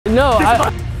No,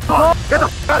 Get the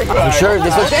f out of here. You sure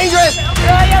this looks dangerous?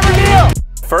 yeah, reveal.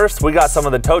 First, we got some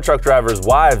of the tow truck drivers'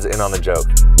 wives in on the joke.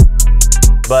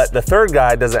 But the third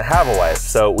guy doesn't have a wife,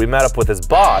 so we met up with his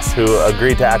boss who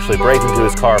agreed to actually break into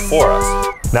his car for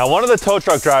us. Now, one of the tow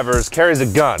truck drivers carries a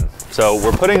gun, so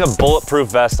we're putting a bulletproof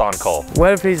vest on Cole.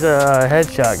 What if he's a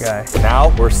headshot guy?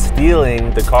 Now, we're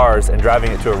stealing the cars and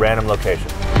driving it to a random location.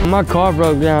 My car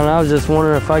broke down. I was just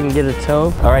wondering if I can get a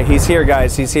tow. All right, he's here,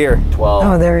 guys. He's here. 12.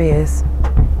 Oh, there he is.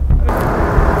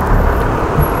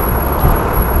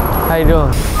 How you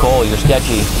doing? Cole, you're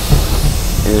sketchy.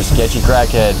 You're a sketchy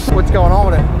crackhead. What's going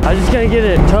on with it? I was just gonna get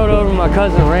it towed over to my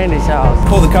cousin Randy's house.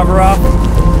 Pull the cover off.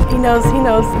 He knows, he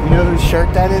knows. You know whose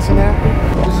shirt that is in there?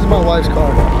 This is my wife's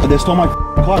car. They stole my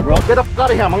car, bro. Get the f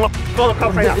out of here. I'm gonna call the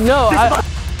cops right now. No,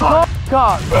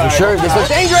 cop. You sure this looks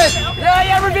dangerous?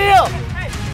 Yeah, reveal.